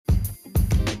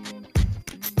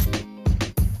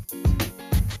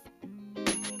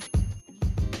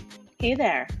Hey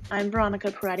there, I'm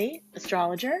Veronica Peretti,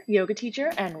 astrologer, yoga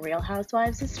teacher, and Real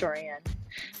Housewives historian.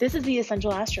 This is the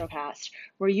Essential Astrocast,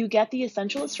 where you get the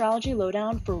essential astrology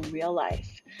lowdown for real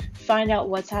life. Find out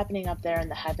what's happening up there in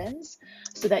the heavens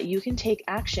so that you can take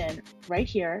action right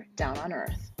here down on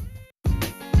Earth.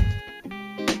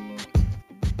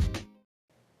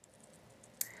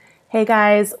 Hey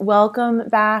guys, welcome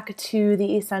back to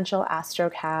the Essential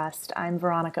Astrocast. I'm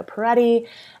Veronica Peretti,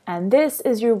 and this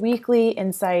is your weekly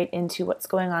insight into what's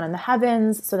going on in the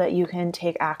heavens so that you can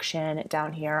take action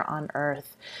down here on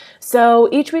Earth. So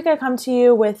each week I come to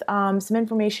you with some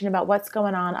information about what's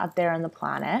going on up there in the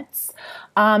planets.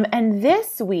 And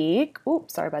this week,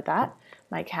 oops, sorry about that.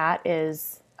 My cat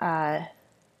is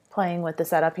playing with the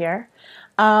setup here.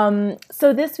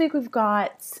 So this week we've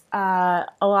got a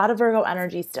lot of Virgo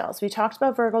energy still. So we talked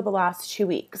about Virgo the last 2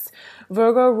 weeks.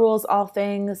 Virgo rules all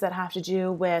things that have to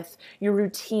do with your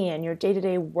routine, your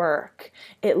day-to-day work.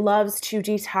 It loves to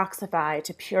detoxify,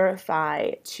 to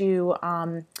purify, to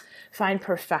find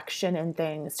perfection in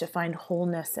things, to find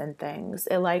wholeness in things.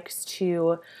 It likes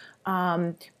to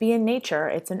be in nature.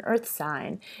 It's an earth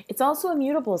sign. It's also a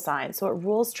mutable sign, so it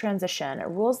rules transition. It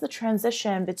rules the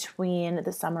transition between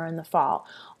the summer and the fall.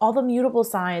 All the mutable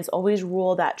signs always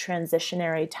rule that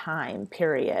transitionary time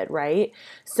period, right?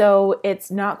 So it's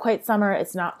not quite summer,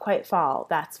 it's not quite fall.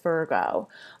 That's Virgo.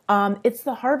 It's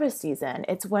the harvest season.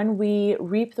 It's when we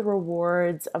reap the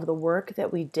rewards of the work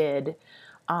that we did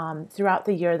throughout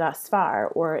the year thus far,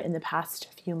 or in the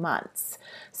past few months.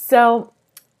 So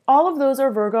all of those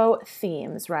are Virgo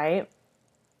themes, right?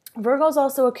 Virgo is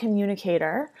also a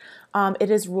communicator. It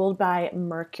is ruled by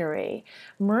Mercury.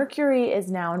 Mercury is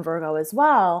now in Virgo as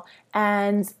well,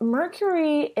 and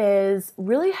Mercury is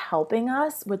really helping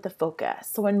us with the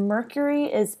focus. So when Mercury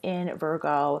is in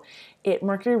Virgo,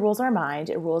 Mercury rules our mind,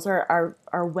 it rules our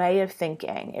way of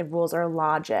thinking, it rules our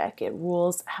logic, it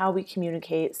rules how we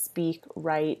communicate, speak,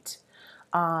 write,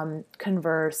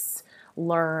 converse,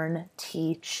 learn,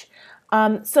 teach.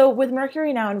 So with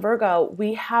Mercury now in Virgo,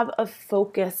 we have a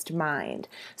focused mind.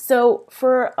 So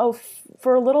for a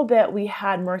little bit, we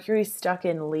had Mercury stuck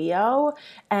in Leo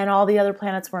and all the other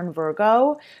planets were in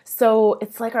Virgo. So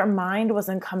it's like our mind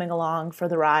wasn't coming along for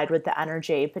the ride with the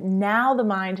energy, but now the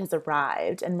mind has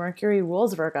arrived and Mercury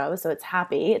rules Virgo. So it's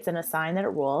happy. It's in a sign that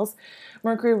it rules.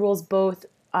 Mercury rules both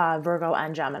Virgo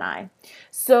and Gemini.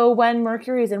 So when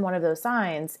Mercury is in one of those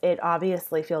signs, it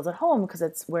obviously feels at home because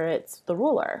it's where it's the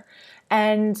ruler.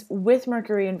 And with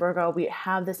Mercury in Virgo, we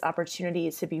have this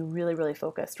opportunity to be really, really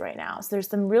focused right now. So there's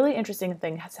some really interesting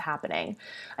things happening.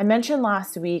 I mentioned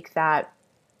last week that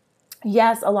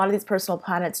yes, a lot of these personal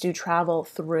planets do travel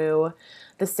through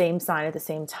the same sign at the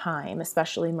same time,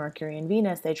 especially Mercury and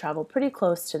Venus. They travel pretty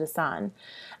close to the sun.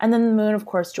 And then the moon, of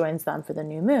course, joins them for the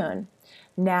new moon.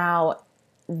 Now,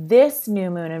 this new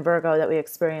moon in Virgo that we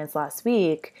experienced last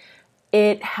week,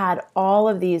 it had all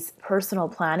of these personal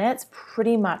planets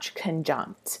pretty much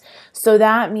conjunct. So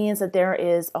that means that there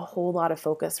is a whole lot of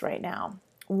focus right now.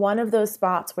 One of those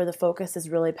spots where the focus is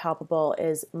really palpable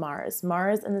is Mars.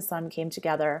 Mars and the sun came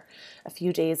together a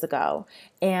few days ago.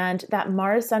 And that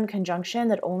Mars-Sun conjunction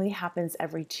that only happens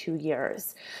every 2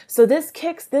 years. So this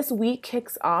week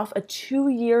kicks off a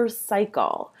 2-year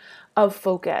cycle of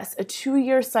focus, a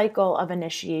 2-year cycle of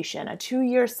initiation, a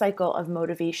 2-year cycle of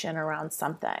motivation around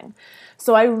something.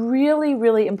 So I really,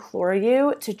 really implore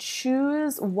you to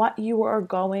choose what you are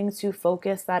going to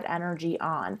focus that energy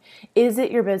on. Is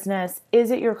it your business?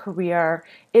 Is it your career?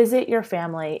 Is it your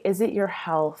family? Is it your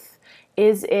health?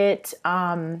 Is it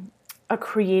a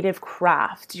creative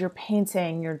craft? Your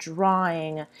painting, your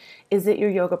drawing? Is it your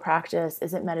yoga practice?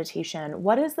 Is it meditation?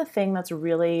 What is the thing that's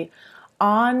really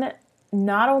on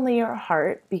not only your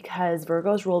heart, because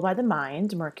Virgo is ruled by the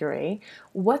mind, Mercury,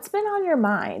 what's been on your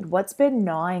mind? What's been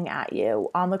gnawing at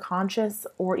you on the conscious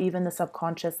or even the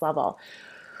subconscious level?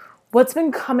 What's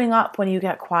been coming up when you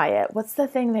get quiet? What's the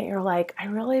thing that you're like, I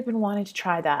really have been wanting to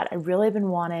try that. I've really been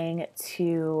wanting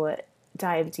to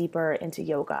dive deeper into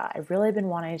yoga. I've really been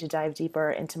wanting to dive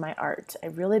deeper into my art.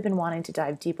 I've really been wanting to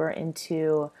dive deeper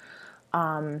into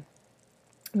my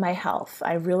health.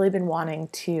 I've really been wanting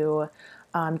to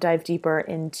dive deeper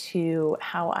into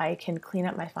how I can clean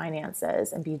up my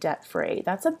finances and be debt free.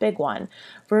 That's a big one.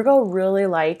 Virgo really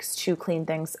likes to clean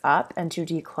things up and to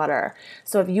declutter.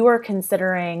 So if you are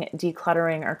considering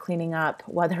decluttering or cleaning up,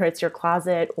 whether it's your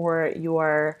closet or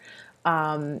your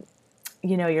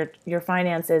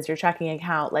finances, your checking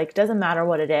account, like doesn't matter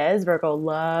what it is, Virgo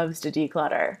loves to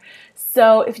declutter.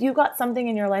 So if you've got something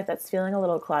in your life that's feeling a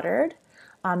little cluttered,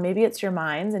 maybe it's your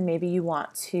mind and maybe you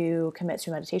want to commit to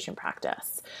a meditation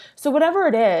practice. So whatever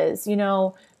it is,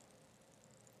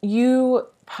 you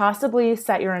possibly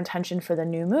set your intention for the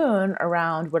new moon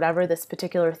around whatever this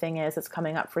particular thing is that's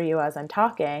coming up for you as I'm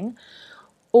talking.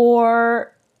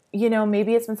 Or,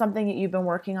 maybe it's been something that you've been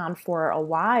working on for a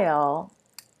while.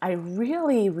 I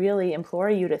really, really implore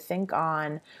you to think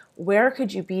on where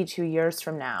could you be 2 years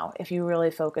from now if you really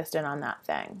focused in on that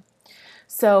thing.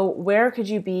 So where could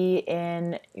you be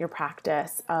in your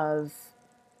practice of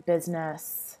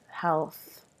business,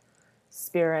 health,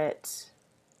 spirit,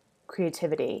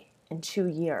 creativity in 2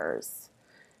 years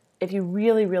if you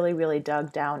really, really, really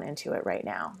dug down into it right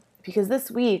now? Because this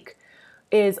week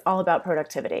is all about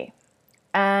productivity.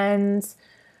 And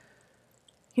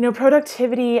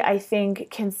productivity, I think,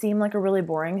 can seem like a really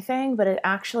boring thing, but it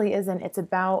actually isn't. It's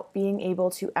about being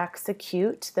able to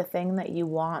execute the thing that you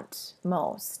want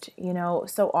most.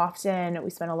 So often we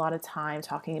spend a lot of time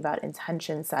talking about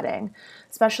intention setting,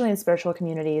 especially in spiritual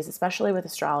communities, especially with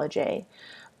astrology.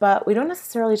 But we don't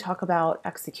necessarily talk about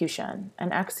execution.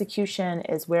 And execution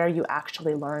is where you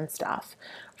actually learn stuff.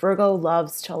 Virgo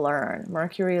loves to learn.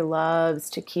 Mercury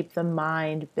loves to keep the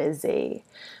mind busy.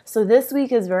 So this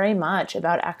week is very much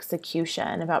about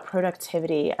execution, about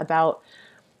productivity, about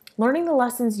learning the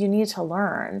lessons you need to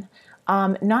learn.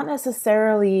 Not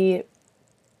necessarily.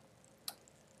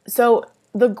 So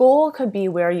the goal could be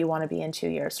where you want to be in 2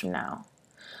 years from now.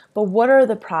 But what are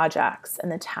the projects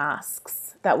and the tasks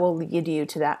that will lead you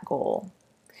to that goal?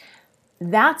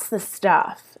 That's the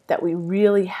stuff that we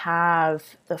really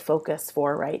have the focus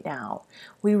for right now.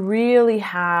 We really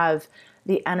have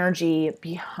the energy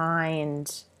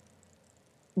behind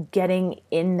getting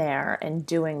in there and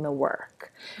doing the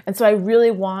work. And so I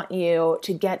really want you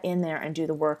to get in there and do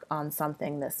the work on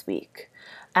something this week.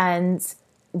 And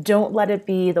don't let it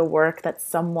be the work that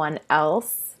someone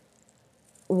else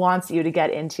wants you to get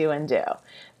into and do.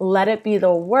 Let it be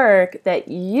the work that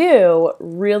you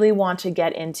really want to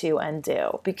get into and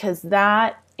do, because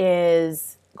that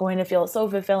is going to feel so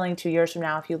fulfilling 2 years from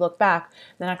now. If you look back,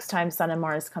 the next time Sun and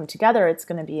Mars come together, it's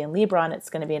going to be in Libra, and it's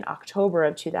going to be in October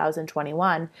of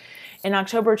 2021. In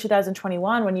October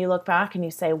 2021, when you look back and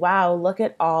you say, wow, look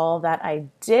at all that I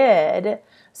did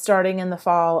starting in the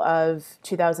fall of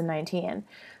 2019.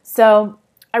 So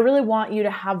I really want you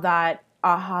to have that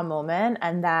aha moment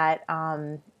and that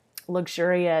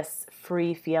luxurious,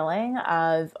 free feeling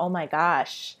of, oh my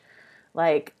gosh,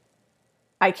 like,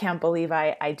 I can't believe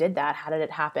I did that. How did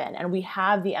it happen? And we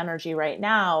have the energy right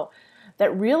now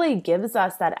that really gives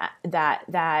us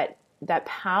that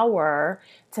power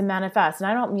to manifest. And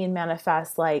I don't mean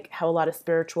manifest like how a lot of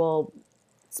spiritual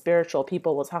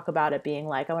people will talk about it being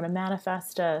like, I want to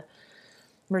manifest a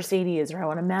Mercedes, or I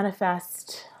want to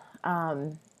manifest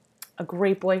a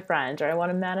great boyfriend, or I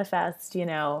want to manifest,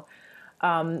 a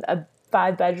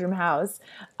 5-bedroom house.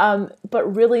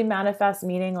 But really manifest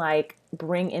meaning like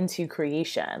bring into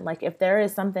creation. Like if there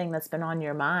is something that's been on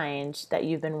your mind that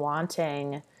you've been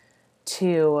wanting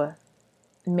to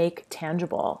make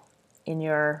tangible in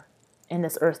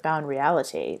this earthbound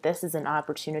reality, this is an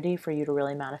opportunity for you to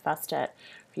really manifest it,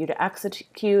 for you to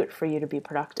execute, for you to be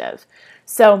productive.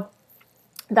 So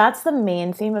that's the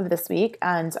main theme of this week.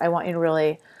 And I want you to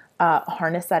really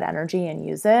harness that energy and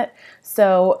use it.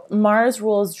 So Mars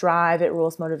rules drive, it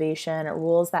rules motivation, it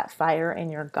rules that fire in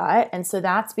your gut. And so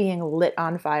that's being lit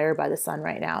on fire by the sun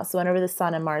right now. So whenever the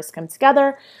sun and Mars come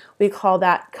together, we call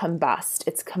that combust.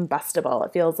 It's combustible.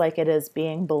 It feels like it is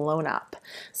being blown up.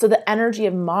 So the energy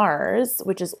of Mars,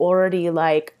 which is already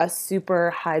like a super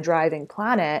high driving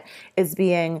planet, is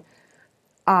being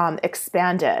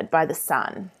expanded by the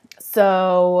sun.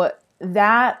 So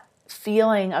that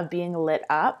feeling of being lit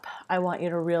up, I want you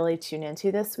to really tune into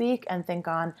this week and think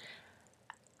on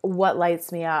what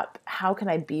lights me up. How can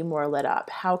I be more lit up?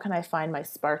 How can I find my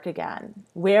spark again?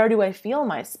 Where do I feel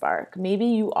my spark? Maybe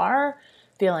you are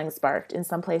feeling sparked in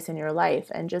some place in your life,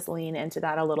 and just lean into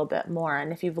that a little bit more.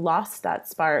 And if you've lost that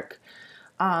spark,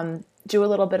 do a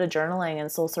little bit of journaling and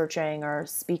soul searching, or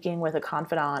speaking with a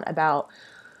confidant about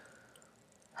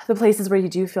the places where you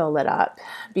do feel lit up,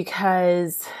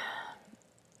 because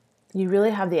you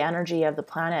really have the energy of the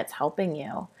planets helping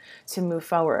you to move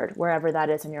forward wherever that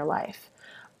is in your life.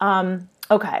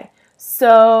 Okay,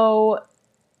 so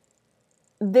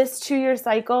this 2-year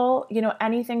cycle,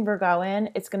 anything Virgoan,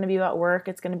 it's going to be about work,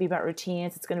 it's going to be about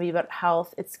routines, it's going to be about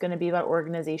health, it's going to be about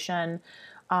organization.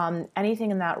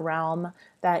 Anything in that realm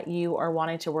that you are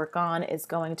wanting to work on is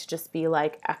going to just be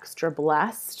like extra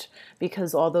blessed,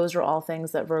 because those are all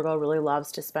things that Virgo really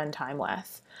loves to spend time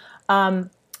with.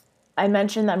 I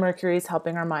mentioned that Mercury is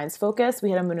helping our minds focus.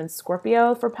 We had a moon in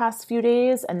Scorpio for past few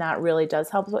days, and that really does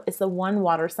help. It's the one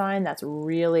water sign that's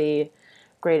really,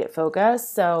 great at focus.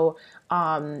 So,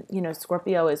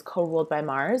 Scorpio is co-ruled by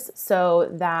Mars. So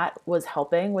that was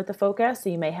helping with the focus. So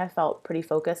you may have felt pretty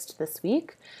focused this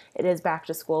week. It is back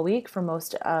to school week for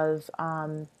most of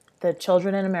the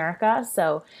children in America.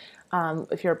 So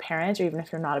if you're a parent, or even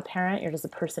if you're not a parent, you're just a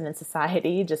person in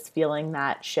society, just feeling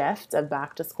that shift of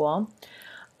back to school.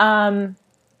 The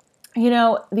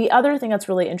other thing that's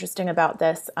really interesting about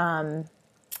this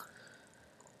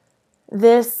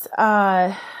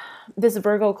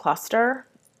Virgo cluster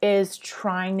is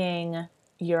trining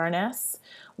Uranus,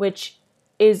 which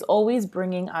is always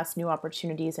bringing us new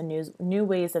opportunities and new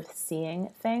ways of seeing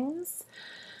things.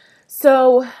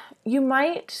 So you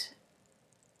might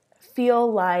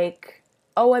feel like,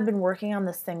 oh, I've been working on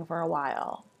this thing for a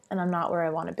while and I'm not where I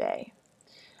want to be.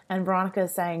 And Veronica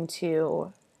is saying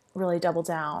to really double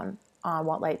down on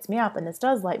what lights me up. And this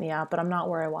does light me up, but I'm not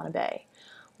where I want to be.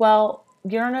 Well,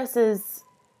 Uranus is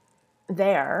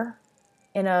there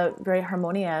in a very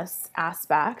harmonious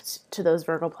aspect to those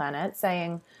Virgo planets,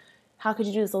 saying, how could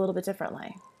you do this a little bit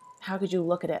differently? How could you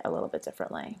look at it a little bit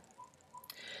differently?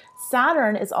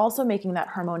 Saturn is also making that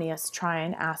harmonious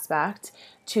trine aspect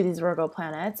to these Virgo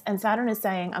planets. And Saturn is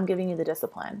saying, I'm giving you the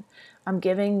discipline. I'm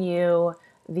giving you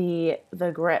the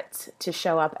grit to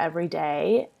show up every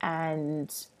day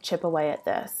and chip away at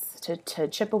this, to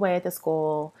chip away at this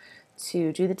goal,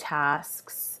 to do the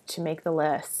tasks, to make the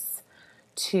lists,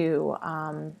 to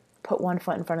put one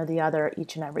foot in front of the other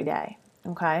each and every day.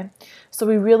 Okay, so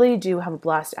we really do have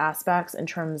blessed aspects in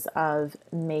terms of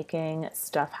making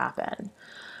stuff happen.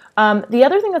 The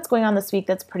other thing that's going on this week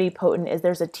that's pretty potent is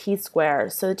there's a T-square.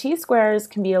 So the T-squares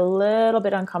can be a little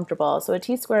bit uncomfortable. So a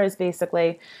T-square is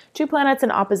basically two planets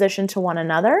in opposition to one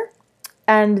another,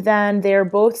 and then they're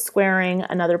both squaring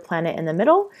another planet in the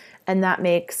middle, and that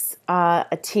makes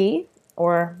a T,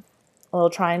 or a little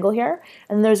triangle here,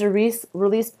 and there's a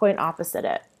release point opposite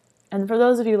it. And for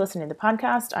those of you listening to the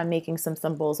podcast, I'm making some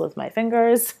symbols with my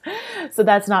fingers, so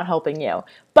that's not helping you.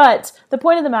 But the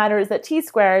point of the matter is that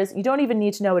T-squares, you don't even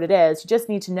need to know what it is. You just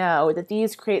need to know that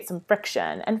these create some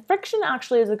friction. And friction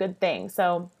actually is a good thing.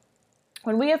 So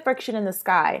when we have friction in the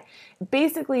sky, it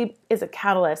basically is a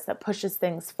catalyst that pushes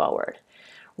things forward.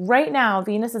 Right now,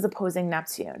 Venus is opposing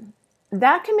Neptune.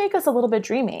 That can make us a little bit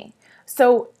dreamy.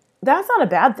 So that's not a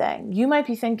bad thing. You might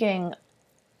be thinking,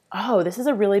 oh, this is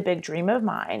a really big dream of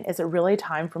mine. Is it really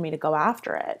time for me to go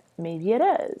after it? Maybe it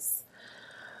is.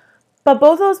 But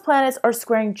both those planets are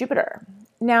squaring Jupiter.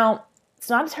 Now, it's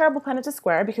not a terrible planet to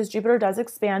square because Jupiter does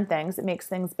expand things. It makes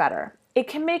things better. It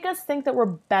can make us think that we're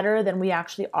better than we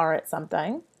actually are at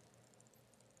something.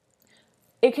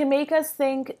 It can make us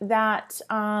think that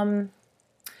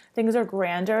things are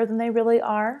grander than they really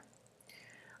are.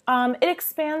 It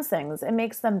expands things. It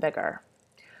makes them bigger.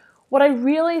 What I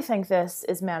really think this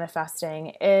is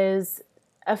manifesting is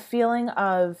a feeling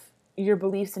of your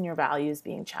beliefs and your values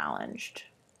being challenged.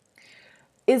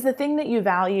 Is the thing that you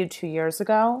valued 2 years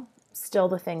ago still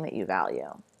the thing that you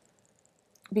value?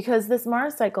 Because this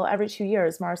Mars cycle, every 2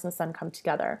 years, Mars and the Sun come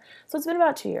together. So it's been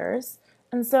about 2 years.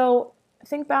 And so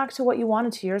think back to what you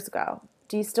wanted 2 years ago.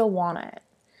 Do you still want it?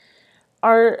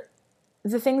 Are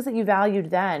the things that you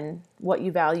valued then what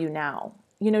you value now?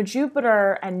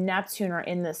 Jupiter and Neptune are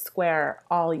in this square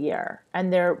all year,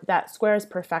 and that square is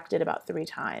perfected about 3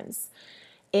 times.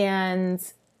 And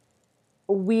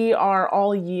we are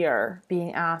all year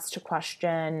being asked to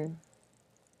question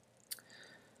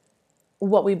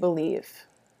what we believe.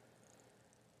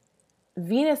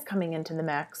 Venus coming into the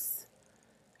mix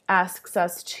asks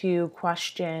us to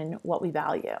question what we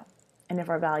value and if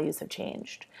our values have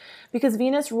changed. Because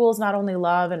Venus rules not only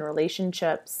love and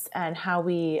relationships and how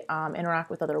we interact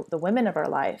with the women of our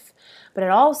life, but it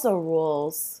also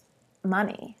rules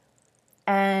money.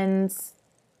 And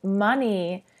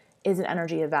money is an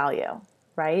energy of value,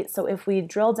 right? So if we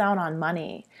drill down on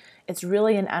money, it's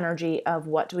really an energy of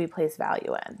what do we place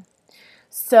value in.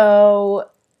 So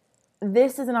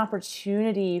this is an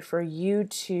opportunity for you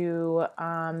to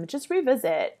just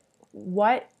revisit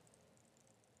what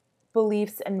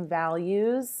beliefs and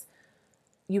values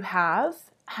you have.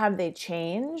 Have they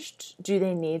changed? Do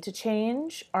they need to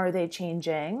change? Are they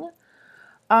changing?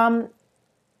 The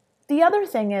other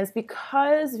thing is,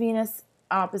 because Venus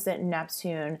opposite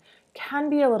Neptune can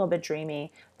be a little bit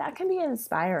dreamy, that can be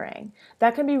inspiring.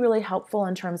 That can be really helpful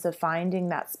in terms of finding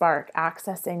that spark,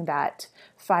 accessing that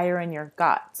fire in your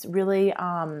guts, really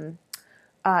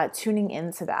tuning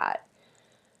into that.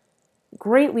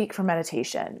 Great week for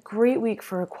meditation, great week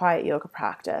for a quiet yoga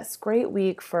practice, great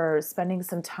week for spending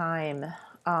some time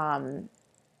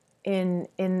in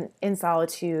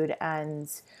solitude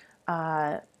and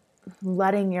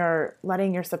letting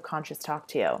your subconscious talk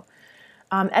to you.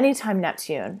 Anytime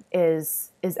Neptune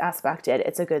is aspected,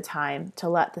 it's a good time to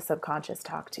let the subconscious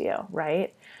talk to you,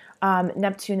 right?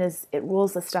 Neptune it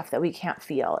rules the stuff that we can't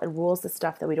feel. It rules the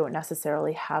stuff that we don't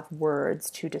necessarily have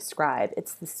words to describe.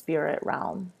 It's the spirit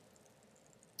realm.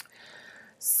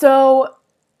 So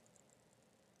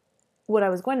what I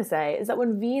was going to say is that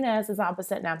when Venus is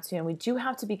opposite Neptune, we do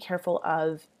have to be careful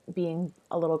of being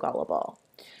a little gullible.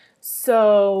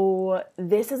 So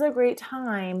this is a great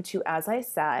time to, as I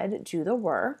said, do the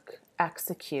work,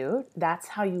 execute. That's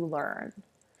how you learn.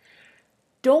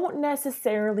 Don't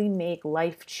necessarily make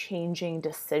life-changing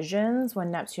decisions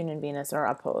when Neptune and Venus are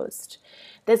opposed.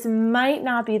 This might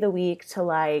not be the week to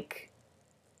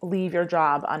leave your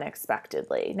job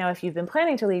unexpectedly. Now, if you've been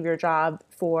planning to leave your job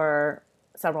for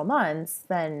several months,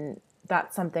 then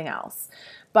that's something else.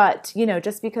 But,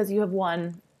 just because you have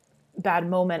one bad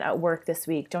moment at work this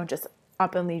week, don't just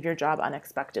up and leave your job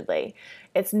unexpectedly.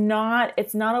 It's not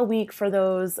a week for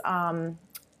those,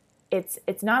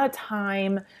 it's not a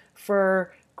time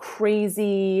for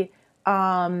crazy,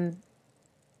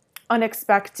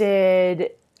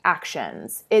 unexpected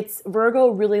actions. Virgo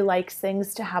really likes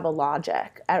things to have a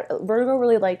logic. Virgo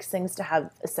really likes things to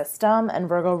have a system, and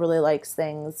Virgo really likes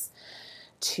things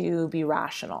to be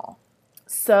rational.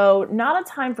 So not a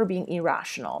time for being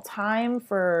irrational, time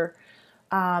for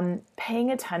paying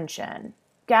attention,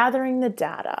 gathering the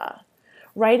data,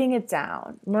 writing it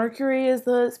down. Mercury is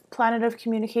the planet of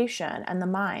communication and the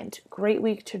mind. Great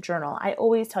week to journal. I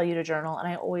always tell you to journal, and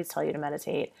I always tell you to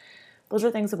meditate. Those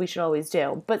are things that we should always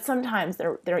do, but sometimes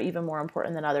they're even more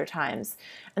important than other times.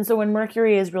 And so when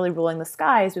Mercury is really ruling the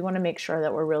skies, we want to make sure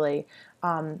that we're really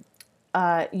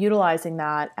utilizing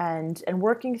that and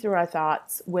working through our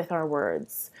thoughts with our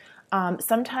words.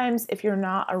 Sometimes if you're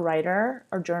not a writer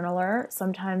or journaler,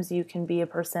 sometimes you can be a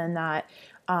person that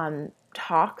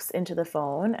talks into the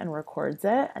phone and records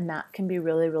it, and that can be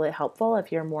really, really helpful if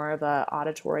you're more of an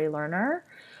auditory learner.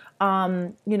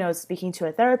 Speaking to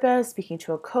a therapist, speaking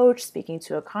to a coach, speaking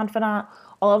to a confidant,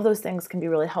 all of those things can be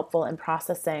really helpful in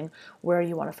processing where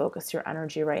you want to focus your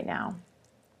energy right now.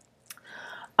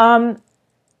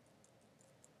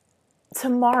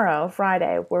 Tomorrow,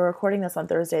 Friday, we're recording this on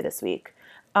Thursday this week.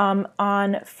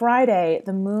 On Friday,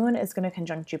 the moon is going to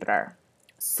conjunct Jupiter.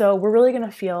 So we're really going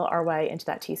to feel our way into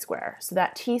that T-square. So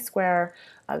that T-square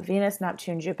of Venus,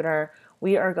 Neptune, Jupiter,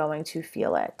 we are going to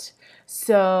feel it.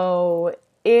 So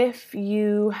if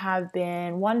you have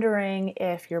been wondering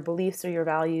if your beliefs or your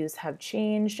values have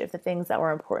changed, if the things that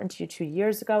were important to you 2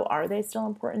 years ago, are they still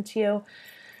important to you?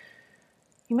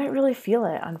 You might really feel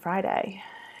it on Friday.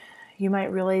 You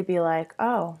might really be like,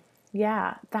 oh,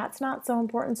 yeah, that's not so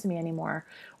important to me anymore.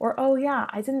 Or, oh, yeah,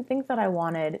 I didn't think that I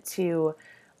wanted to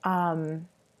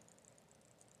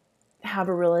have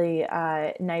a really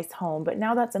nice home, but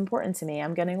now that's important to me.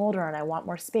 I'm getting older and I want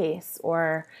more space,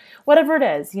 or whatever it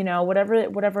is,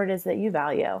 whatever it is that you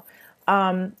value.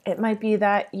 It might be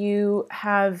that you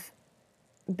have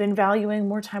been valuing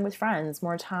more time with friends,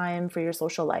 more time for your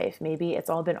social life. Maybe it's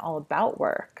all been all about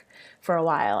work for a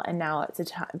while, and now it's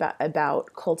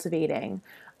about cultivating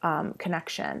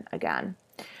connection again.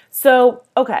 So,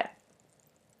 okay.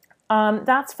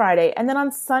 That's Friday. And then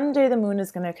on Sunday, the moon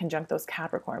is going to conjunct those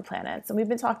Capricorn planets. And we've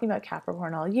been talking about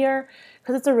Capricorn all year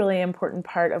because it's a really important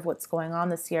part of what's going on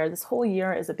this year. This whole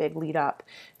year is a big lead up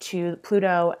to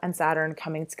Pluto and Saturn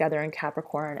coming together in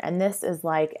Capricorn. And this is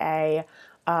like a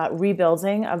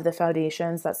rebuilding of the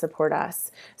foundations that support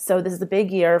us. So this is a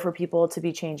big year for people to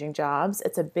be changing jobs.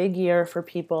 It's a big year for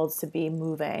people to be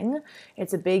moving.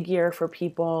 It's a big year for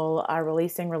people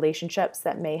releasing relationships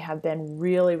that may have been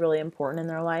really, really important in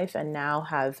their life and now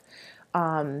have,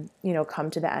 come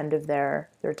to the end of their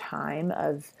time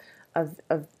of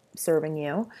serving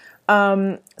you.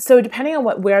 So depending on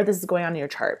where this is going on in your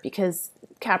chart, because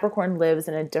Capricorn lives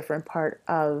in a different part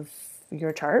of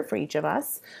your chart for each of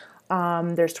us.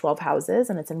 There's 12 houses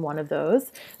and it's in one of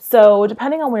those. So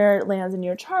depending on where it lands in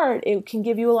your chart, it can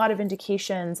give you a lot of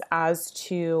indications as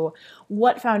to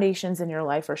what foundations in your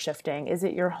life are shifting. Is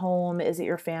it your home? Is it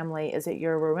your family? Is it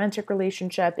your romantic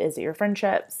relationship? Is it your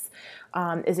friendships?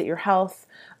 Is it your health?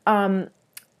 All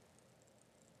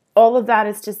of that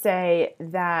is to say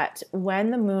that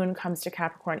when the moon comes to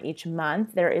Capricorn each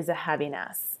month, there is a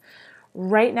heaviness.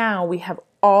 Right now, we have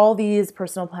all these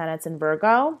personal planets in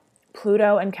Virgo,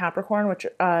 Pluto and Capricorn,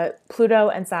 Pluto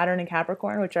and Saturn in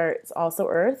Capricorn, which are also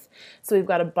Earth. So we've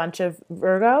got a bunch of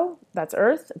Virgo, that's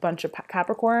Earth, a bunch of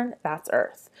Capricorn, that's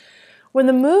Earth. When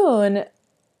the moon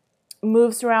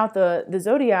moves throughout the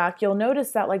zodiac, you'll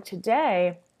notice that like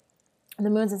today, the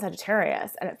moon's in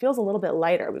Sagittarius and it feels a little bit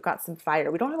lighter. We've got some fire.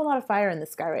 We don't have a lot of fire in the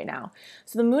sky right now.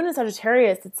 So the moon in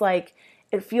Sagittarius, it's like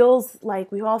it feels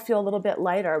like we all feel a little bit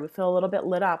lighter. We feel a little bit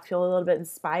lit up, feel a little bit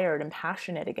inspired and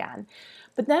passionate again.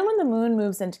 But then when the moon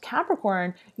moves into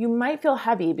Capricorn, you might feel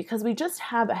heavy because we just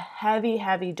have a heavy,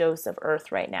 heavy dose of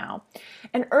earth right now.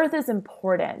 And earth is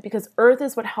important because earth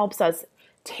is what helps us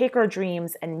take our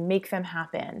dreams and make them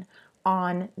happen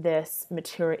on this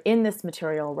material, in this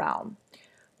material realm.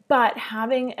 But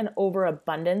having an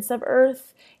overabundance of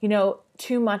earth,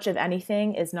 too much of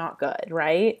anything is not good,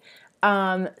 right?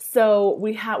 So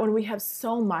when we have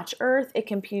so much earth, it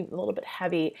can be a little bit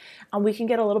heavy, and we can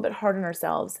get a little bit hard on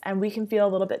ourselves, and we can feel a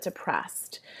little bit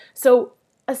depressed. So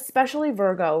especially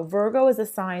Virgo is a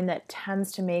sign that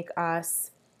tends to make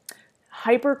us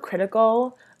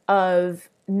hypercritical of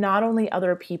not only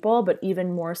other people, but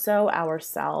even more so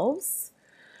ourselves.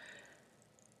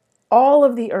 All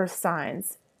of the earth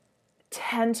signs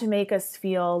tend to make us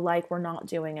feel like we're not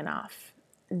doing enough.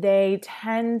 They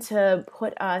tend to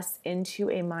put us into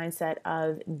a mindset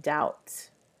of doubt.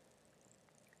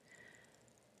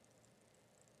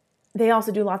 They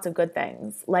also do lots of good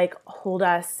things, like hold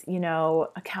us,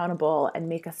 accountable and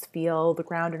make us feel the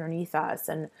ground underneath us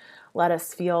and let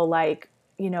us feel like,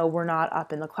 we're not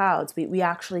up in the clouds. We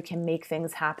actually can make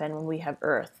things happen when we have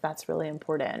earth. That's really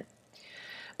important.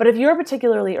 But if you're a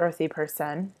particularly earthy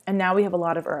person, and now we have a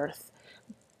lot of earth,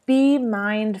 be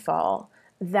mindful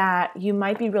that you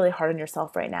might be really hard on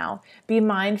yourself right now. Be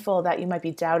mindful that you might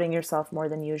be doubting yourself more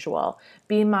than usual.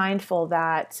 Be mindful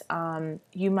that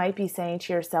you might be saying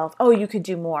to yourself, oh, you could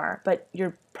do more, but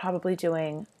you're probably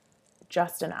doing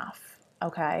just enough,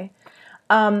 okay?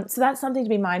 So that's something to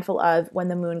be mindful of when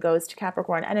the moon goes to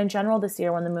Capricorn. And in general this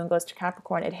year, when the moon goes to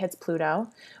Capricorn, it hits Pluto,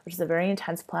 which is a very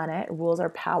intense planet. It rules our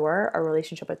power, our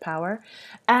relationship with power.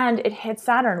 And it hits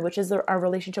Saturn, which is our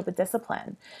relationship with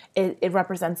discipline. It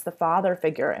represents the father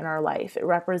figure in our life. It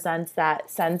represents that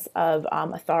sense of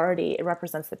authority. It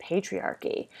represents the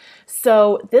patriarchy.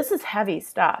 So this is heavy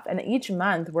stuff. And each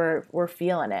month we're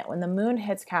feeling it. When the moon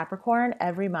hits Capricorn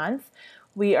every month,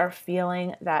 we are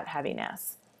feeling that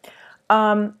heaviness.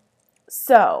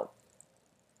 So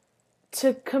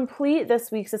to complete this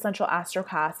week's Essential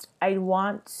Astrocast, I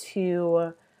want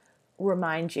to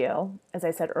remind you, as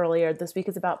I said earlier, this week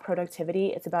is about productivity.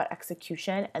 It's about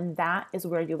execution, and that is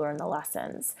where you learn the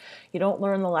lessons. You don't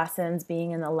learn the lessons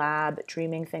being in the lab,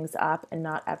 dreaming things up and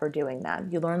not ever doing them.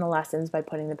 You learn the lessons by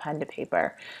putting the pen to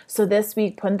paper. So this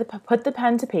week, put the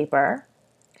pen to paper,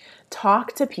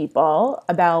 talk to people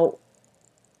about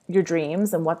your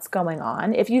dreams and what's going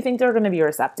on. If you think they're going to be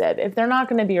receptive, if they're not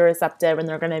going to be receptive and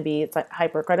they're going to be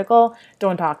hypercritical,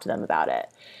 don't talk to them about it.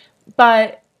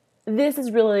 But this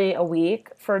is really a week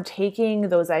for taking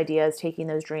those ideas, taking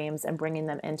those dreams and bringing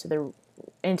them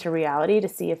into reality to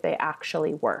see if they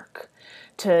actually work,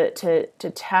 to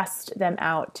test them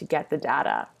out, to get the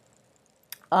data.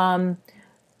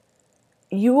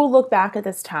 You will look back at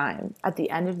this time at the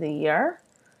end of the year,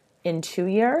 in 2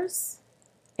 years,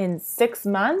 in 6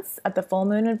 months at the full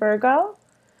moon in Virgo,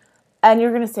 and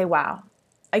you're going to say, wow,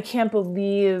 I can't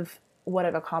believe what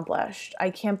I've accomplished. I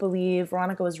can't believe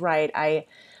Veronica was right. I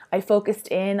focused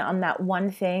in on that one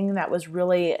thing that was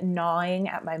really gnawing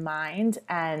at my mind,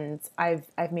 and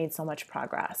I've made so much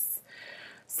progress.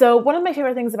 So one of my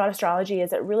favorite things about astrology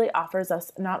is it really offers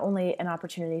us not only an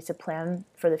opportunity to plan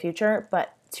for the future,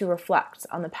 but to reflect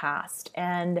on the past.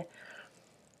 And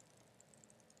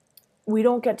we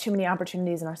don't get too many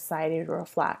opportunities in our society to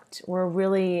reflect. We're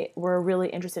really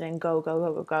interested in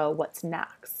go, what's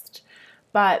next.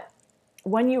 But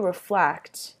when you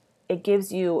reflect, it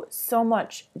gives you so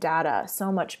much data,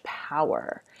 so much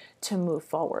power to move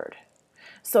forward.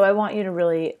 So I want you to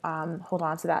really hold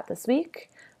on to that this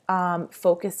week.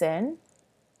 Focus in.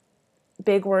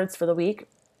 Big words for the week: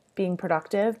 being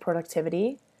productive,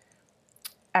 productivity,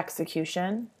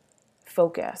 execution,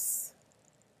 focus,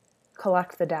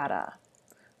 collect the data.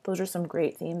 Those are some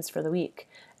great themes for the week.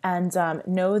 And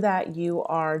know that you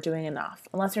are doing enough,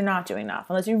 unless you're not doing enough,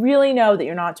 unless you really know that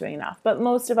you're not doing enough. But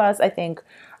most of us, I think,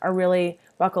 are really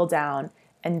buckled down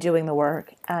and doing the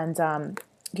work. And,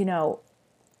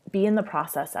 be in the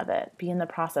process of it. Be in the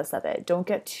process of it. Don't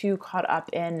get too caught up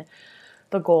in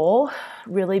the goal.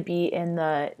 Really be in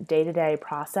the day-to-day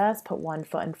process. Put one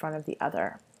foot in front of the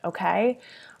other. Okay?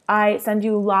 I send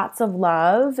you lots of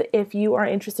love. If you are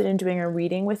interested in doing a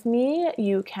reading with me,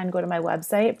 you can go to my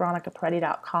website,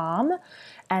 veronicaperetti.com,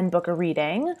 and book a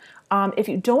reading. If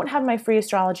you don't have my free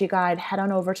astrology guide, head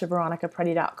on over to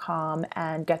veronicaperetti.com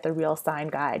and get the Real Sign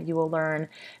Guide. You will learn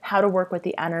how to work with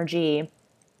the energy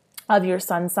of your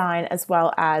sun sign as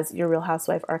well as your Real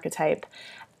Housewife archetype.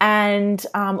 And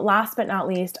last but not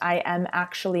least, I am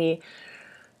actually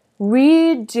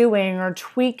redoing or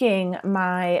tweaking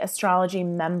my astrology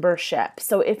membership.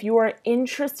 So if you are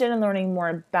interested in learning more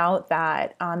about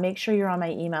that, make sure you're on my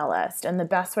email list. And the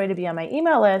best way to be on my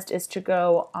email list is to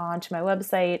go onto my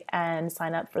website and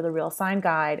sign up for the Real Sign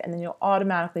Guide, and then you'll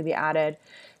automatically be added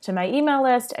to my email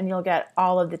list, and you'll get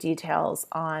all of the details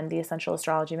on the Essential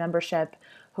Astrology membership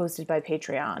hosted by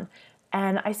Patreon.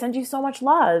 And I send you so much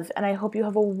love, and I hope you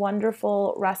have a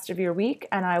wonderful rest of your week,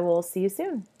 and I will see you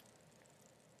soon.